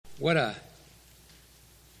What a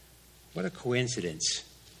coincidence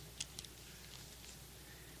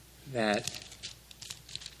that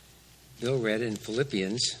Bill read in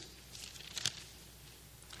Philippians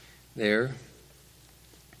there.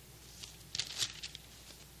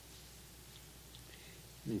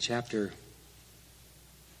 In chapter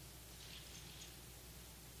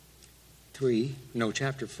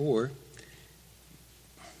 4,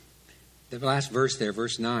 the last verse there,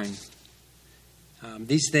 verse 9.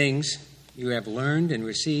 These things you have learned and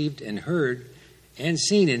received and heard and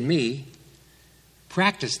seen in me,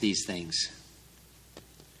 practice these things.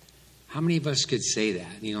 How many of us could say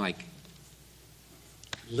that? Like,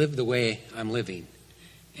 live the way I'm living.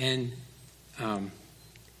 And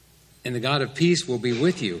the God of peace will be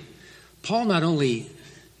with you. Paul not only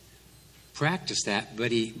practiced that,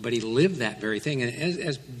 but he lived that very thing. And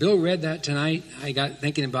as Bill read that tonight, I got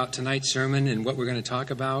thinking about tonight's sermon and what we're going to talk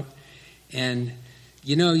about. And,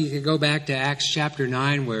 you could go back to Acts chapter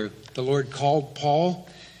 9 where the Lord called Paul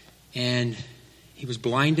and he was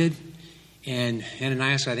blinded. And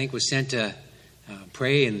Ananias, I think, was sent to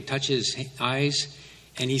pray and touch his eyes.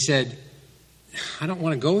 And he said, I don't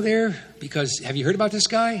want to go there because have you heard about this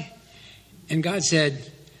guy? And God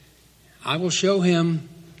said, I will show him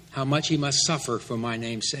how much he must suffer for my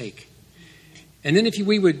name's sake. And then if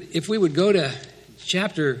we would go to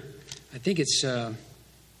chapter, I think it's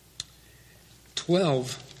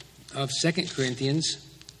 12 of 2 Corinthians,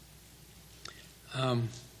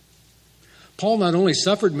 Paul not only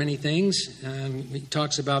suffered many things, he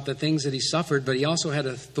talks about the things that he suffered, but he also had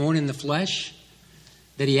a thorn in the flesh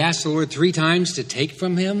that he asked the Lord 3 times to take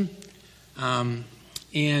from him.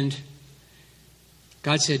 And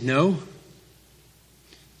God said no.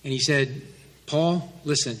 And he said, Paul,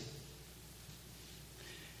 listen,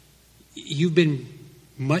 you've been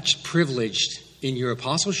much privileged in your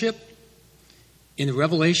apostleship, in the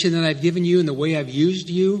revelation that I've given you, and the way I've used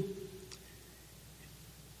you.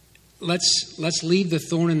 Let's leave the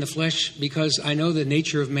thorn in the flesh, because I know the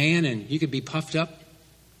nature of man, and you could be puffed up.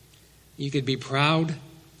 You could be proud.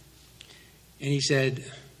 And he said,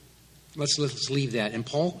 let's leave that. And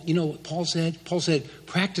Paul, you know what Paul said? Paul said,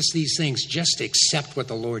 practice these things. Just accept what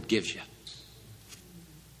the Lord gives you.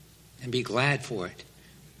 And be glad for it.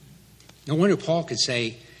 No wonder Paul could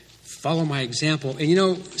say, follow my example.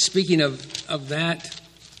 And speaking of that,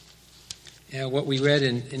 what we read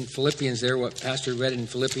in Philippians there, what Pastor read in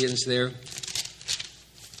Philippians there,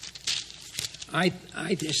 I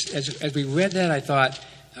just, as we read that,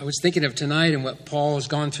 I was thinking of tonight and what Paul has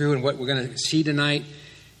gone through and what we're going to see tonight.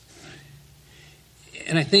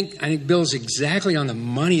 And I think Bill's exactly on the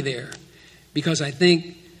money there, because I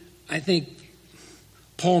think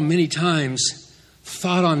Paul many times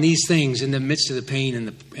thought on these things in the midst of the pain and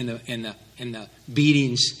the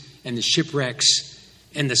beatings and the shipwrecks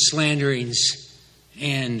and the slanderings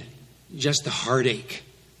and just the heartache.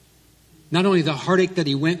 Not only the heartache that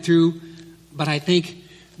he went through, but I think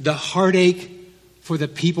the heartache for the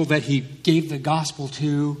people that he gave the gospel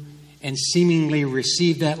to and seemingly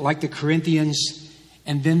received that, like the Corinthians,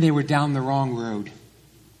 and then they were down the wrong road.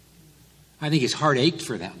 I think his heart ached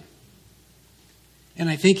for them. And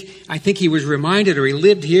I think he was reminded, or he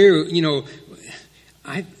lived here,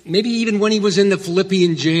 maybe even when he was in the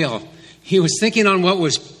Philippian jail, he was thinking on what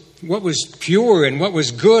was pure and what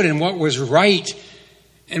was good and what was right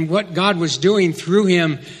and what God was doing through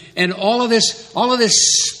him. And all of this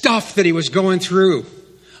stuff that he was going through,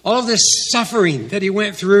 all of this suffering that he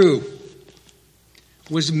went through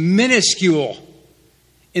was minuscule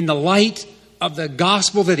in the light of the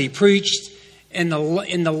gospel that he preached, and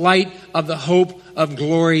in the light of the hope of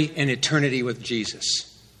glory and eternity with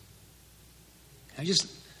Jesus. I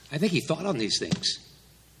think he thought on these things.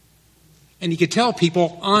 And he could tell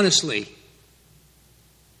people honestly,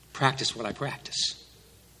 practice what I practice.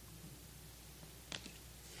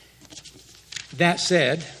 That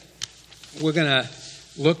said, we're going to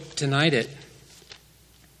look tonight at...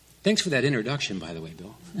 Thanks for that introduction, by the way,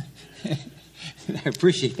 Bill. I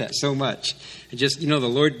appreciate that so much. And just, the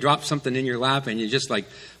Lord dropped something in your lap and you're just like,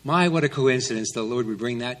 what a coincidence the Lord would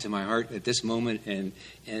bring that to my heart at this moment. And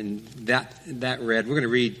that read, we're going to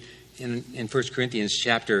read in 1 Corinthians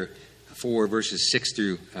chapter 4, verses 6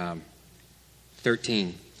 through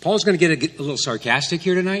 13. Paul's going to get a little sarcastic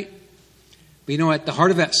here tonight. But at the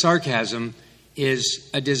heart of that sarcasm is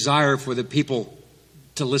a desire for the people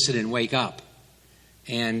to listen and wake up.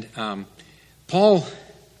 And Paul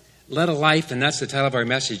led a life, and that's the title of our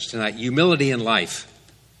message tonight, Humility in Life.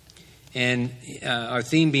 And our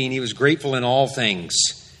theme being, he was grateful in all things.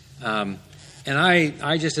 And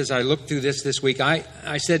I just, as I looked through this week,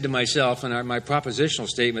 I said to myself, and my propositional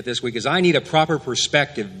statement this week is, I need a proper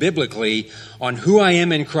perspective biblically on who I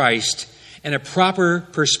am in Christ, and a proper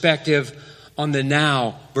perspective on the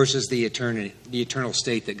now versus the eternal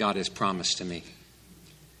state that God has promised to me.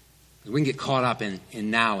 We can get caught up in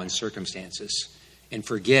now and circumstances and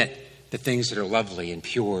forget the things that are lovely and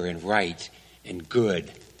pure and right and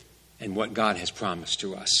good and what God has promised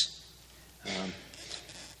to us.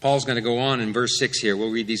 Paul's going to go on in verse 6 here. We'll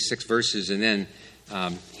read these 6 verses, and then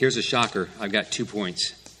here's a shocker. I've got 2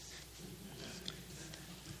 points.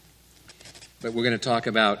 But we're going to talk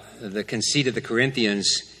about the conceit of the Corinthians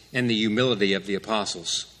and the humility of the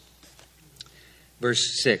apostles.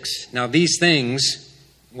 Verse 6. Now these things,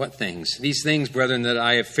 what things? These things, brethren, that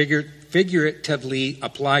I have figuratively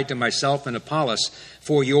applied to myself and Apollos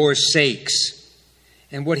for your sakes.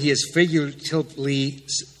 And what he has figuratively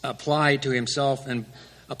applied to himself and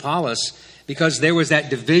Apollos, because there was that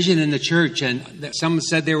division in the church, and some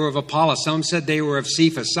said they were of Apollos, some said they were of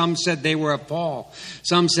Cephas, some said they were of Paul.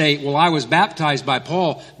 Some say, well, I was baptized by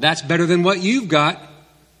Paul. That's better than what you've got.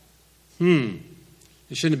 It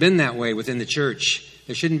shouldn't have been that way within the church.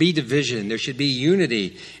 There shouldn't be division. There should be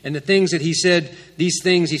unity. And the things that he said, these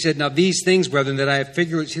things, he said, now these things, brethren, that I have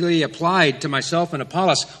figuratively applied to myself and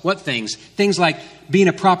Apollos. What things? Things like being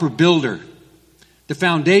a proper builder. The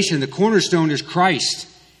foundation, the cornerstone is Christ.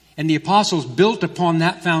 And the apostles built upon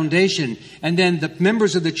that foundation. And then the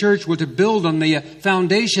members of the church were to build on the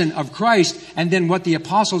foundation of Christ. And then what the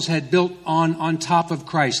apostles had built on top of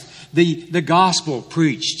Christ. The gospel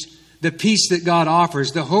preached. The peace that God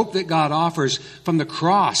offers. The hope that God offers from the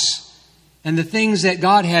cross. And the things that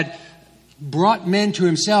God had brought men to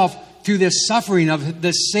himself through this suffering of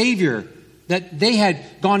the Savior. That they had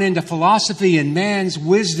gone into philosophy and man's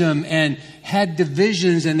wisdom and had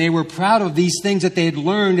divisions, and they were proud of these things that they had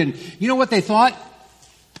learned. And you know what they thought?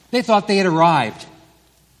 They thought they had arrived.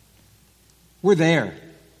 We're there.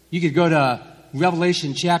 You could go to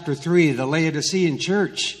Revelation chapter 3, the Laodicean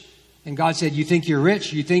church. And God said, you think you're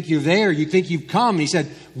rich? You think you're there? You think you've come? And he said,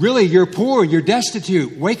 really, you're poor. You're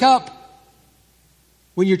destitute. Wake up.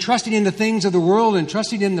 When you're trusting in the things of the world and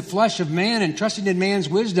trusting in the flesh of man and trusting in man's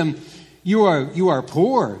wisdom, you are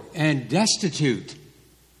poor and destitute.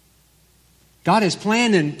 God has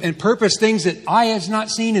planned and purposed things that eye has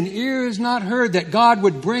not seen and ear has not heard, that God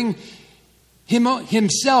would bring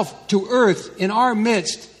himself to earth in our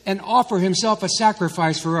midst and offer himself a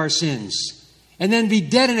sacrifice for our sins. And then be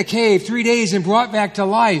dead in a cave 3 days and brought back to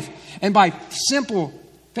life. And by simple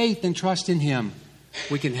faith and trust in him,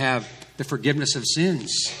 we can have the forgiveness of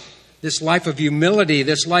sins. This life of humility,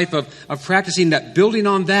 this life of practicing that, building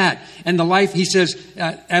on that. And the life, he says,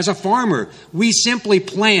 as a farmer, we simply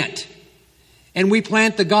plant. And we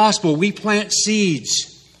plant the gospel. We plant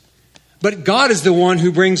seeds. But God is the one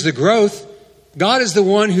who brings the growth. God is the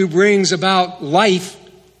one who brings about life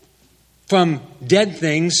from dead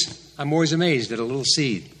things. I'm always amazed at a little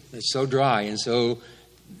seed that's so dry and so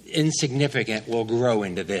insignificant will grow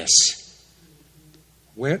into this.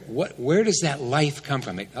 Where does that life come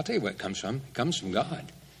from? I'll tell you where it comes from. It comes from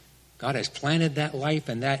God. God has planted that life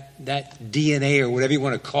and that DNA or whatever you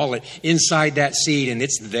want to call it inside that seed, and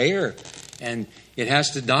it's there. And it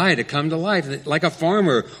has to die to come to life, like a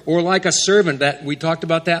farmer or like a servant. That we talked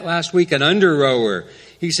about that last week, an under-rower.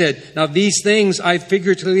 He said, now these things I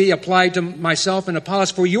figuratively applied to myself and Apollos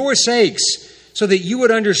for your sakes, so that you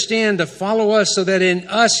would understand to follow us, so that in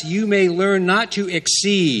us you may learn not to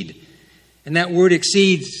exceed. And that word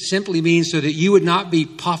exceed simply means so that you would not be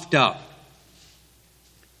puffed up.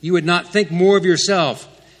 You would not think more of yourself.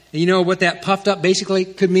 And you know what that puffed up basically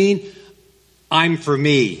could mean? I'm for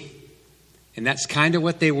me. And that's kind of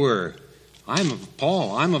what they were. I'm of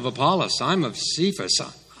Paul. I'm of Apollos. I'm of Cephas.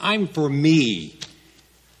 I'm for me.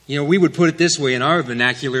 You know, we would put it this way in our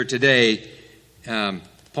vernacular today.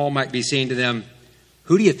 Paul might be saying to them,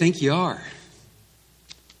 who do you think you are?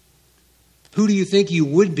 Who do you think you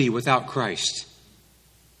would be without Christ?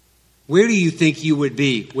 Where do you think you would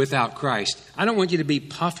be without Christ? I don't want you to be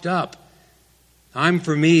puffed up. I'm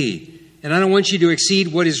for me. And I don't want you to exceed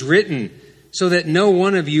what is written, so that no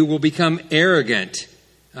one of you will become arrogant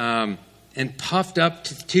and puffed up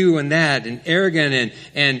to and that, and arrogant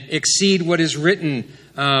and exceed what is written,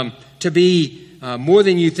 to be more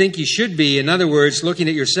than you think you should be. In other words, looking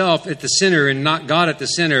at yourself at the center and not God at the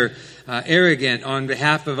center, arrogant on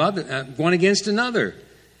behalf of other, one against another.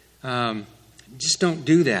 Just don't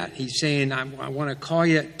do that. He's saying, I want to call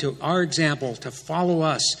you to our example, to follow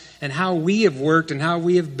us and how we have worked and how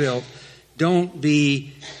we have built. Don't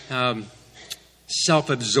be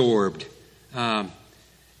self-absorbed.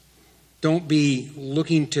 Don't be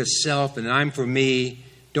looking to self and I'm for me.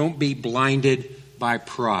 Don't be blinded by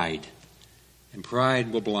pride. And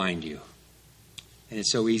pride will blind you. And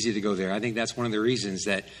it's so easy to go there. I think that's one of the reasons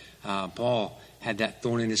that Paul had that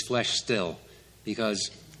thorn in his flesh still. Because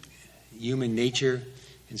human nature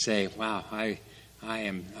can say, wow, I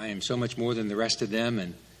am so much more than the rest of them.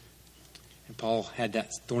 And Paul had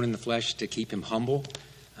that thorn in the flesh to keep him humble.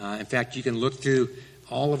 In fact, you can look through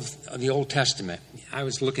all of the Old Testament. I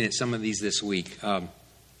was looking at some of these this week.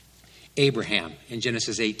 Abraham in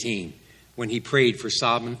Genesis 18, when he prayed for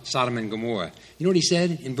Sodom and Gomorrah. You know what he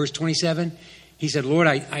said in verse 27? He said, Lord,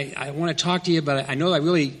 I want to talk to you, but I know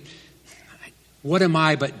what am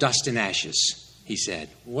I but dust and ashes? He said,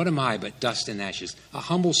 what am I but dust and ashes? A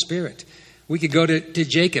humble spirit. We could go to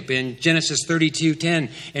Jacob in Genesis 32:10,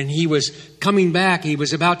 and he was coming back. He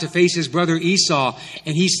was about to face his brother Esau,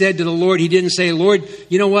 and he said to the Lord, he didn't say, Lord,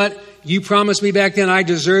 you know what? You promised me back then I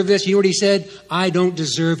deserve this. You know what he said? I don't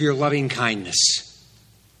deserve your loving kindness.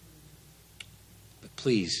 But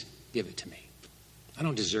please give it to me. I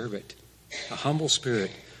don't deserve it. A humble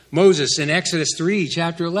spirit. Moses in Exodus 3,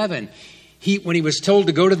 chapter 11, when he was told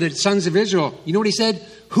to go to the sons of Israel, you know what he said?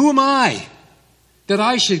 Who am I that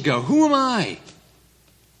I should go? Who am I?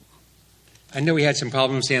 I know he had some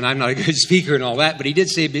problems saying I'm not a good speaker and all that, but he did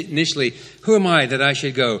say initially, who am I that I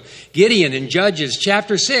should go? Gideon in Judges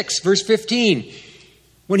chapter 6, verse 15,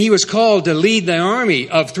 when he was called to lead the army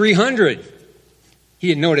of 300. He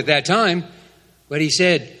didn't know it at that time, but he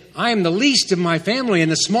said, I am the least of my family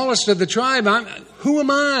and the smallest of the tribe. Who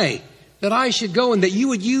am I that I should go and that you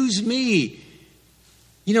would use me?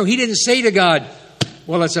 You know, he didn't say to God,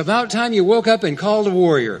 well, it's about time you woke up and called a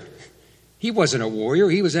warrior. He wasn't a warrior.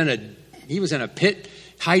 He was in a pit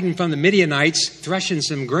hiding from the Midianites, threshing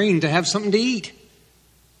some grain to have something to eat.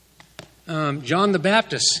 John the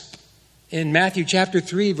Baptist in Matthew chapter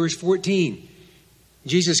 3, verse 14.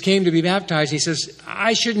 Jesus came to be baptized. He says,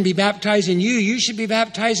 I shouldn't be baptizing you. You should be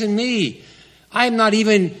baptizing me. I'm not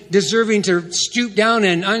even deserving to stoop down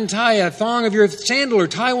and untie a thong of your sandal or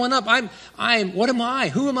tie one up. What am I?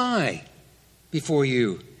 Who am I before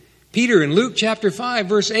you? Peter in Luke chapter 5,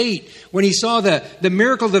 verse 8, when he saw the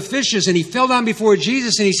miracle of the fishes and he fell down before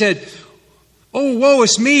Jesus and he said, oh, woe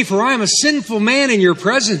is me, for I am a sinful man in your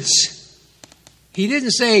presence. He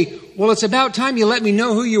didn't say, well, it's about time you let me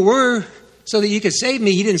know who you were so that you could save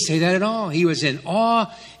me. He didn't say that at all. He was in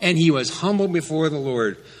awe and he was humble before the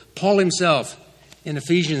Lord. Paul himself in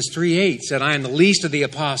Ephesians 3:8 said, I am the least of the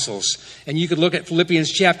apostles. And you could look at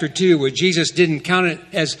Philippians chapter 2, where Jesus didn't count it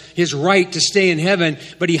as his right to stay in heaven,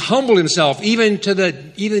 but he humbled himself even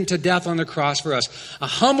to death on the cross for us. A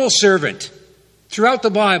humble servant throughout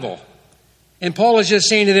the Bible. And Paul is just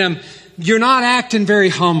saying to them, you're not acting very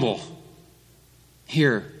humble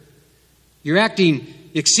here. You're acting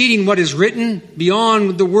exceeding what is written,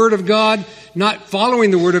 beyond the Word of God, not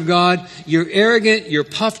following the Word of God. You're arrogant, you're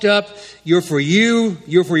puffed up, you're for you,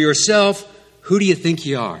 you're for yourself. Who do you think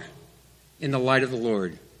you are in the light of the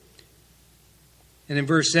Lord? And in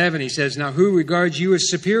verse 7 he says, now who regards you as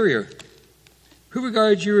superior? Who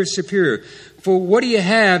regards you as superior? For what do you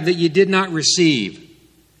have that you did not receive?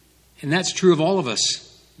 And that's true of all of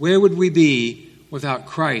us. Where would we be without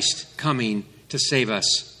Christ coming to save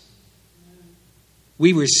us?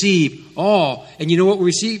 We receive all. And you know what we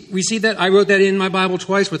receive? We see that? I wrote that in my Bible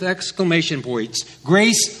twice with exclamation points.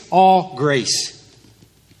 Grace, all grace.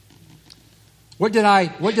 What did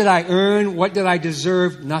I earn? What did I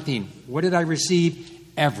deserve? Nothing. What did I receive?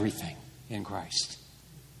 Everything in Christ.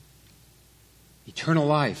 Eternal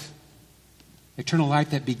life. Eternal life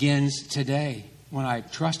that begins today when I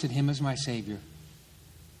trusted Him as my Savior.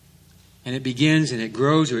 And it begins and it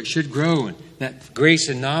grows, or it should grow, and that grace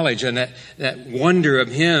and knowledge and that wonder of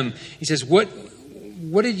Him. He says, what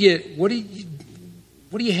do you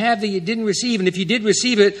have that you didn't receive? And if you did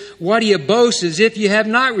receive it, why do you boast as if you have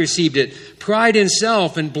not received it? Pride in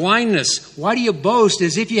self and blindness. Why do you boast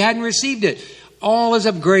as if you hadn't received it? All is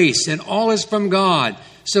of grace and all is from God.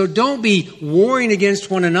 So don't be warring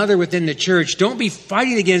against one another within the church. Don't be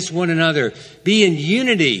fighting against one another. Be in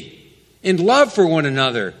unity, in love for one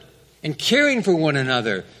another, and caring for one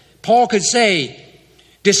another. Paul could say,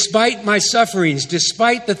 despite my sufferings,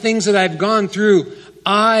 despite the things that I've gone through,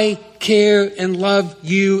 I care and love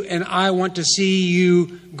you, and I want to see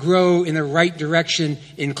you grow in the right direction,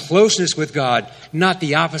 in closeness with God, not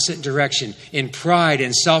the opposite direction, in pride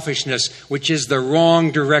and selfishness, which is the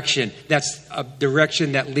wrong direction. That's a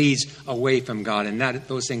direction that leads away from God, and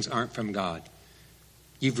those things aren't from God.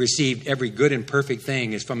 You've received every good and perfect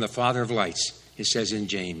thing is from the Father of lights. It says in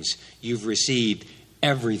James, you've received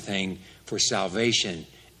everything for salvation,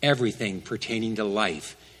 everything pertaining to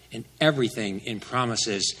life and everything in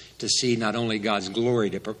promises to see not only God's glory,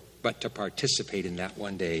 but to participate in that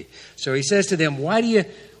one day. So he says to them, why do you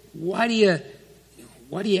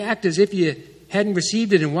act as if you hadn't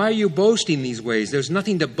received it, and why are you boasting these ways? There's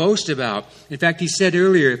nothing to boast about. In fact, he said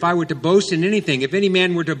earlier, if I were to boast in anything, if any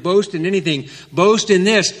man were to boast in anything, boast in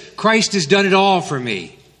this: Christ has done it all for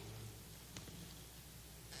me.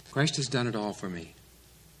 Christ has done it all for me.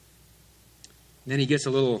 And then he gets a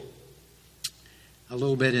little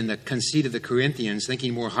bit in the conceit of the Corinthians,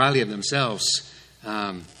 thinking more highly of themselves.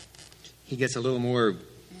 He gets a little more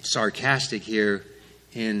sarcastic here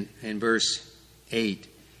in verse 8.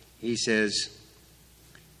 He says,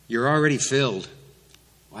 "You're already filled."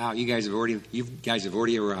 Wow, you guys have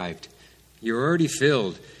already arrived. You're already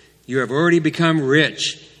filled. You have already become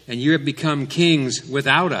rich, and you have become kings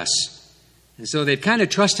without us. And so they've kind of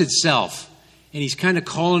trusted self. And he's kind of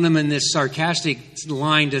calling them in this sarcastic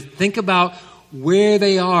line to think about where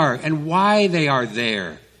they are and why they are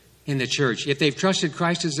there in the church. If they've trusted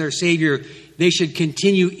Christ as their Savior, they should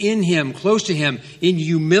continue in Him, close to Him, in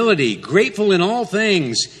humility, grateful in all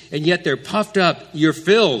things, and yet they're puffed up. You're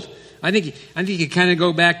filled. I think you kind of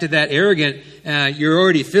go back to that arrogant, you're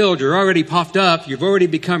already filled, you're already puffed up, you've already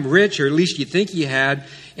become rich, or at least you think you had,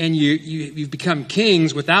 and you've become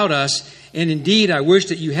kings without us. And indeed, I wish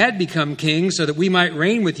that you had become kings so that we might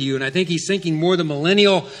reign with you. And I think he's thinking more the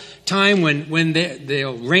millennial time when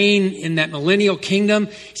they'll reign in that millennial kingdom.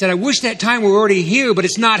 He said, I wish that time were already here, but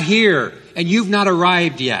it's not here. And you've not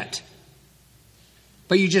arrived yet.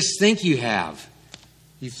 But you just think you have.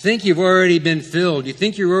 You think you've already been filled. You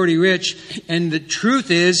think you're already rich. And the truth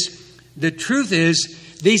is,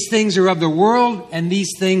 these things are of the world, and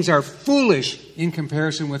these things are foolish in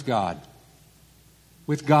comparison with God.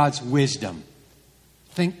 With God's wisdom.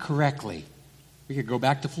 Think correctly. We could go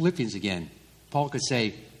back to Philippians again. Paul could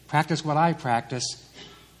say, practice what I practice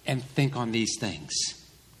and think on these things.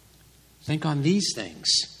 Think on these things.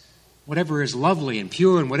 Whatever is lovely and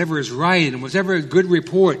pure and whatever is right and whatever a good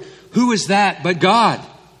report. Who is that but God?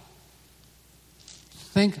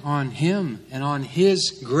 Think on Him and on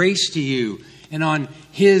His grace to you and on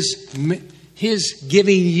His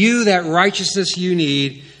giving you that righteousness you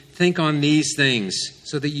need. Think on these things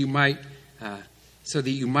so that you might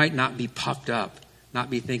not be puffed up, not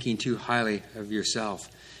be thinking too highly of yourself.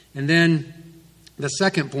 And then the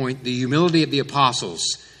second point, the humility of the apostles.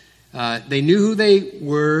 They knew who they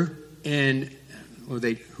were and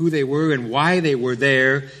why they were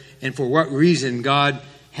there, and for what reason God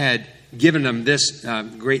had given them this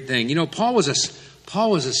great thing. You know, Paul was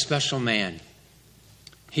a special man.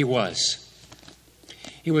 He was.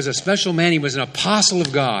 He was a special man. He was an apostle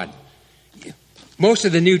of God. Most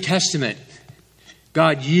of the New Testament,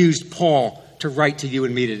 God used Paul to write to you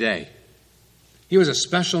and me today. He was a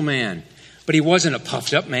special man, but he wasn't a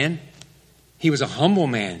puffed up man. He was a humble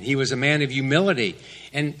man. He was a man of humility.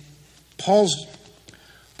 And Paul's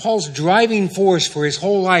driving force for his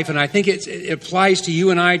whole life, and I think it applies to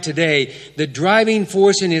you and I today, the driving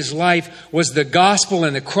force in his life was the gospel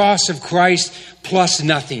and the cross of Christ plus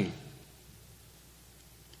nothing.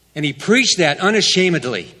 And he preached that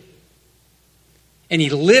unashamedly. And he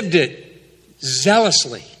lived it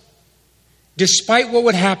zealously, despite what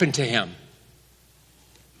would happen to him.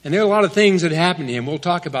 And there are a lot of things that happened to him. We'll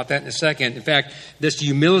talk about that in a second. In fact, this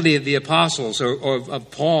humility of the apostles or of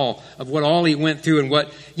Paul, of what all he went through and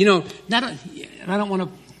what, and I don't want to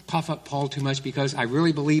puff up Paul too much because I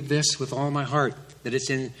really believe this with all my heart, that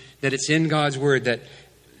it's in God's word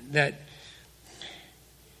that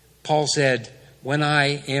Paul said, when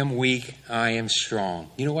I am weak, I am strong.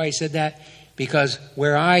 You know why he said that? Because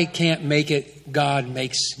where I can't make it, God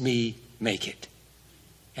makes me make it.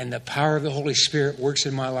 And the power of the Holy Spirit works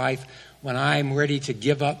in my life when I'm ready to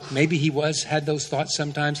give up. Maybe he had those thoughts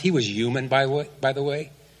sometimes. He was human, by the way.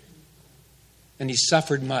 And he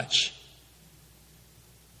suffered much.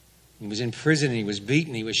 He was in prison, he was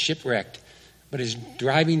beaten, he was shipwrecked. But his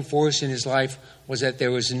driving force in his life was that there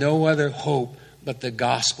was no other hope but the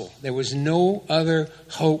gospel. There was no other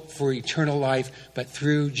hope for eternal life but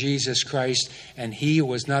through Jesus Christ. And he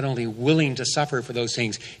was not only willing to suffer for those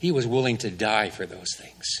things, he was willing to die for those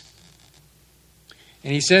things.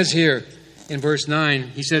 And he says here in verse 9,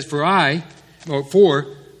 he says, For I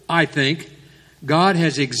think, God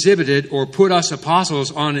has exhibited or put us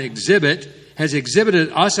apostles on exhibit, has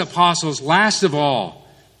exhibited us apostles last of all.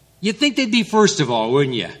 You'd think they'd be first of all,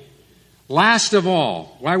 wouldn't you? Last of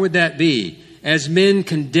all. Why would that be? As men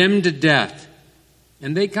condemned to death.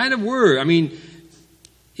 And they kind of were. I mean,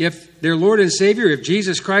 if their Lord and Savior, if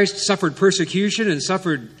Jesus Christ suffered persecution and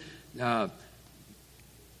suffered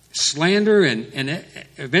slander and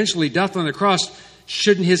eventually death on the cross,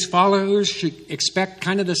 Shouldn't his followers should expect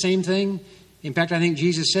kind of the same thing? In fact, I think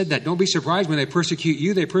Jesus said that. Don't be surprised when they persecute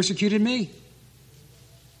you. They persecuted me.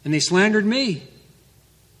 And they slandered me.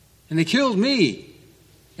 And they killed me.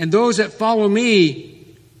 And those that follow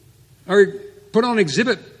me are put on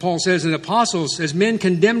exhibit, Paul says, as apostles, as men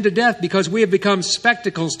condemned to death because we have become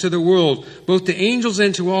spectacles to the world, both to angels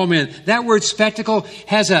and to all men. That word spectacle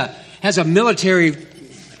has a military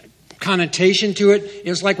connotation to it.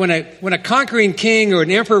 It's like when a conquering king or an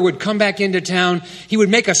emperor would come back into town, he would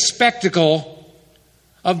make a spectacle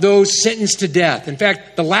of those sentenced to death. In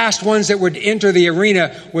fact, the last ones that would enter the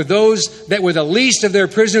arena were those that were the least of their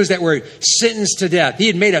prisoners that were sentenced to death. He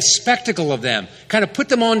had made a spectacle of them, kind of put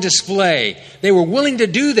them on display. They were willing to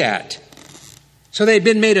do that. So they had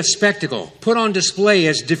been made a spectacle, put on display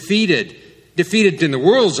as defeated in the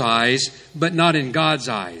world's eyes, but not in God's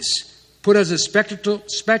eyes. Put as a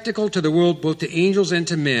spectacle to the world, both to angels and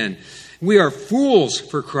to men. We are fools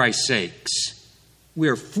for Christ's sakes. We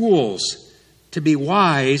are fools. To be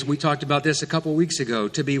wise, we talked about this a couple weeks ago.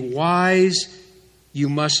 To be wise, you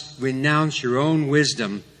must renounce your own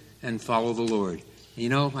wisdom and follow the Lord. You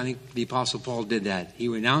know, I think the Apostle Paul did that. He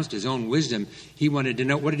renounced his own wisdom. He wanted to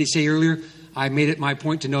know, what did he say earlier? I made it my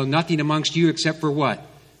point to know nothing amongst you except for what?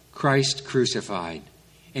 Christ crucified.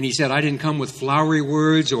 And he said, I didn't come with flowery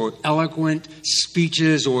words or eloquent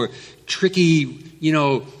speeches or tricky,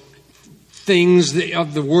 things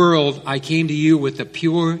of the world. I came to you with the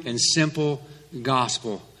pure and simple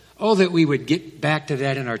gospel. Oh, that we would get back to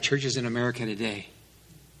that in our churches in America today.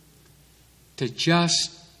 To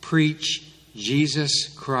just preach Jesus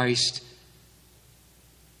Christ,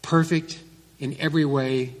 perfect in every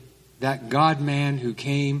way, that God-man who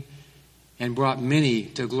came and brought many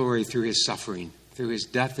to glory through his suffering, through his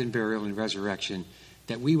death and burial and resurrection,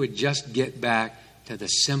 that we would just get back to the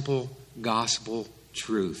simple gospel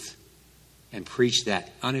truth and preach that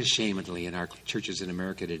unashamedly in our churches in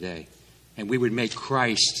America today. And we would make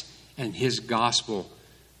Christ and his gospel,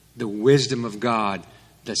 the wisdom of God,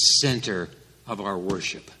 the center of our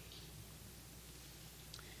worship.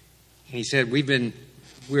 And he said,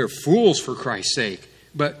 we're fools for Christ's sake,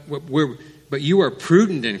 but you are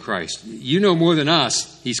prudent in Christ. You know more than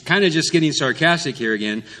us. He's kind of just getting sarcastic here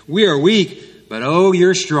again. We are weak, but oh,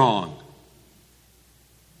 you're strong.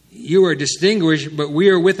 You are distinguished, but we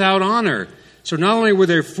are without honor. So not only were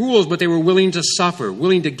they fools, but they were willing to suffer,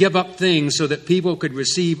 willing to give up things so that people could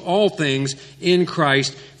receive all things in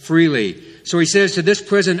Christ freely. So he says, to this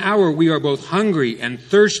present hour, we are both hungry and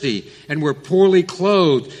thirsty, and we're poorly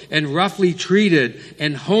clothed and roughly treated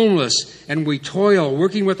and homeless, and we toil,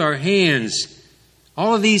 working with our hands.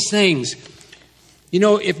 All of these things.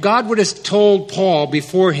 If God would have told Paul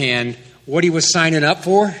beforehand what he was signing up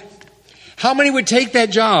for, how many would take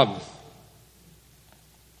that job?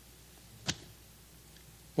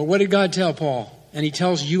 But what did God tell Paul? And he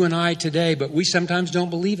tells you and I today, but we sometimes don't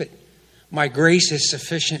believe it. My grace is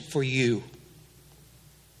sufficient for you.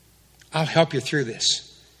 I'll help you through this.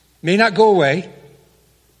 It may not go away.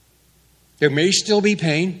 There may still be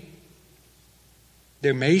pain.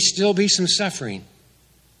 There may still be some suffering.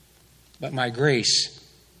 But my grace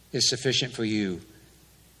is sufficient for you.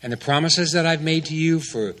 And the promises that I've made to you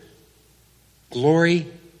for glory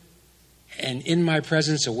and in my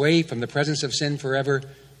presence, away from the presence of sin forever,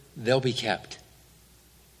 they'll be kept.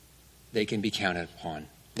 They can be counted upon.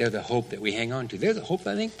 They're the hope that we hang on to. They're the hope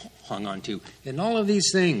I think Paul hung on to. And all of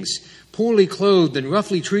these things, poorly clothed and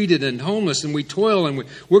roughly treated and homeless, and we toil and we're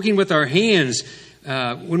working with our hands.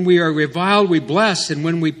 When we are reviled, we bless. And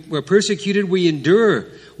when we are persecuted, we endure.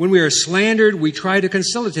 When we are slandered, we try to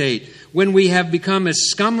conciliate. When we have become as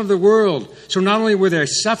scum of the world. So not only were they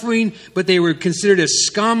suffering, but they were considered as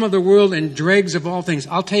scum of the world and dregs of all things.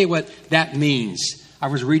 I'll tell you what that means. I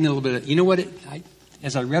was reading a little bit. You know what?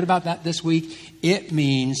 As I read about that this week, it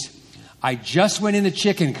means I just went in the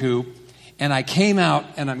chicken coop and I came out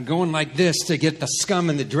and I'm going like this to get the scum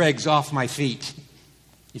and the dregs off my feet.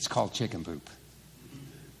 It's called chicken poop.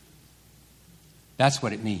 That's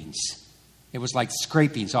what it means. It was like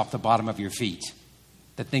scrapings off the bottom of your feet.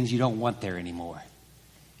 The things you don't want there anymore.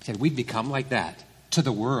 He said, we've become like that to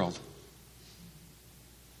the world.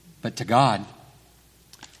 But to God,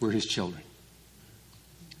 we're his children.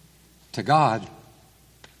 To God,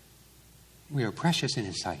 we are precious in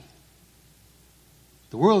his sight.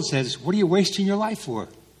 The world says, what are you wasting your life for?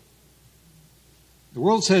 The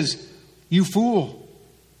world says, you fool.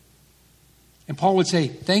 And Paul would say,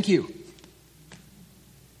 thank you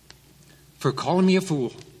for calling me a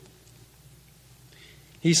fool.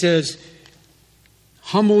 He says,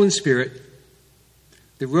 humble in spirit.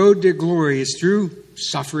 The road to glory is through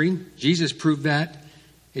suffering. Jesus proved that.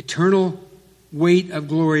 Eternal weight of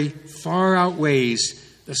glory far outweighs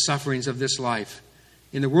the sufferings of this life.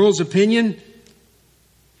 In the world's opinion,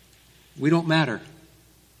 we don't matter.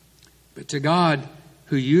 But to God,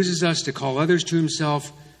 who uses us to call others to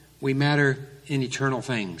himself, we matter in eternal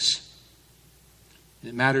things. And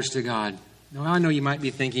it matters to God. Now, I know you might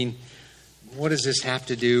be thinking, what does this have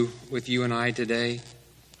to do with you and I today?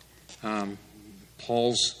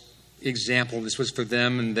 Paul's example, this was for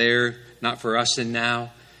them and there, not for us and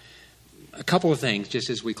now. A couple of things just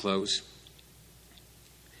as we close.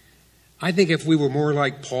 I think if we were more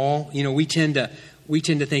like Paul, we tend to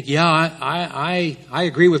think, I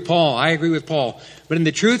agree with Paul. I agree with Paul. But in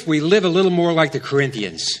the truth, we live a little more like the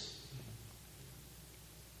Corinthians.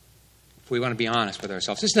 If we want to be honest with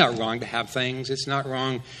ourselves. It's not wrong to have things. It's not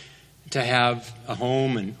wrong to have a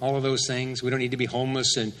home and all of those things. We don't need to be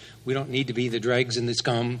homeless, and we don't need to be the dregs and the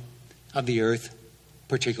scum of the earth,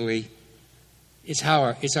 particularly. It's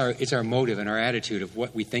our motive and our attitude of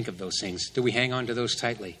what we think of those things. Do we hang on to those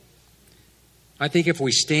tightly? I think if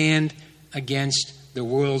we stand against the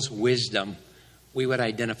world's wisdom, we would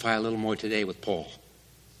identify a little more today with Paul.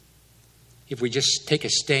 If we just take a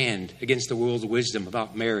stand against the world's wisdom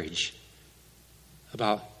about marriage,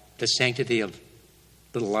 about the sanctity of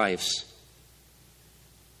little lives,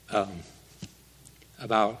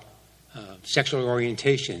 about sexual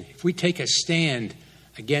orientation, if we take a stand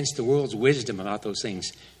against the world's wisdom about those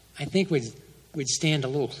things, I think we'd stand a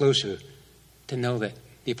little closer to know that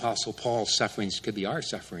the Apostle Paul's sufferings could be our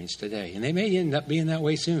sufferings today. And they may end up being that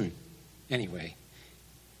way soon. Anyway.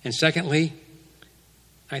 And secondly,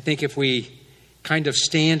 I think if we kind of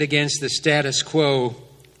stand against the status quo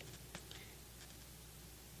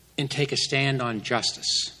and take a stand on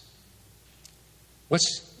justice.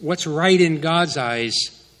 What's right in God's eyes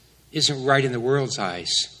isn't right in the world's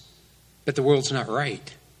eyes. But the world's not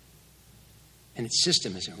right. And its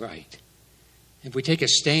system isn't right. If we take a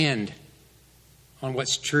stand on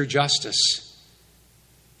what's true justice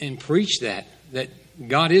and preach that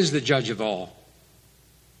God is the judge of all,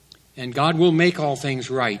 and God will make all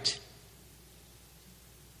things right,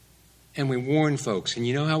 and we warn folks. And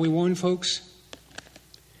you know how we warn folks?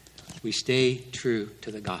 We stay true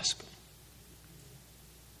to the gospel.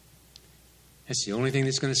 That's the only thing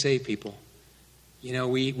that's going to save people.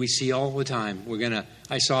 We see all the time.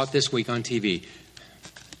 I saw it this week on TV.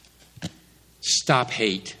 Stop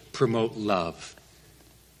hate, promote love.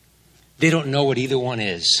 They don't know what either one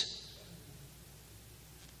is.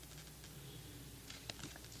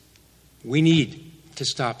 We need to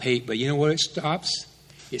stop hate, but you know what it stops?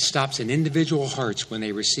 It stops in individual hearts when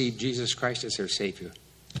they receive Jesus Christ as their Savior.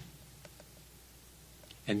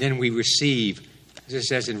 And then we receive, as it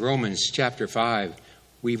says in Romans chapter 5,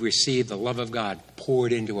 we receive the love of God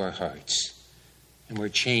poured into our hearts. And we're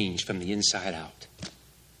changed from the inside out.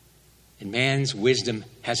 And man's wisdom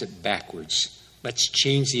has it backwards. Let's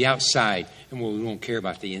change the outside and we won't care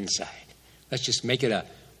about the inside. Let's just make it a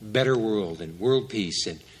better world and world peace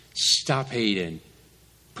and stop hate and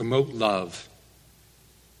promote love.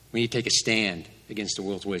 We need to take a stand against the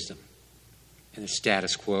world's wisdom and the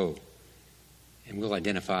status quo. And we'll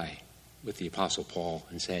identify with the Apostle Paul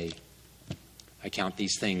and say, I count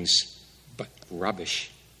these things but rubbish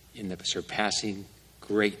in the surpassing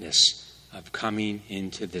greatness of coming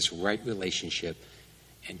into this right relationship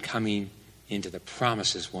and coming into the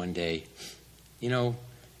promises one day.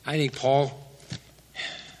 I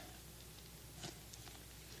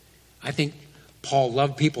think Paul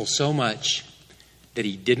loved people so much that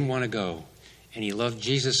he didn't want to go. And he loved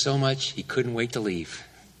Jesus so much he couldn't wait to leave.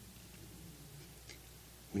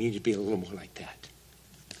 We need to be a little more like that.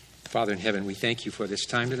 Father in heaven, we thank you for this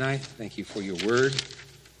time tonight. Thank you for your word.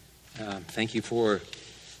 Thank you for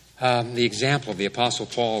the example of the Apostle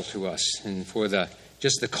Paul to us, and for the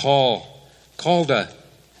call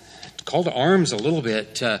to arms a little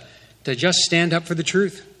bit to just stand up for the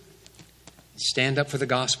truth, stand up for the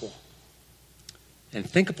gospel, and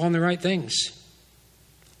think upon the right things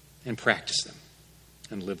and practice them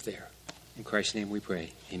and live there. In Christ's name we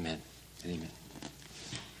pray. Amen and amen.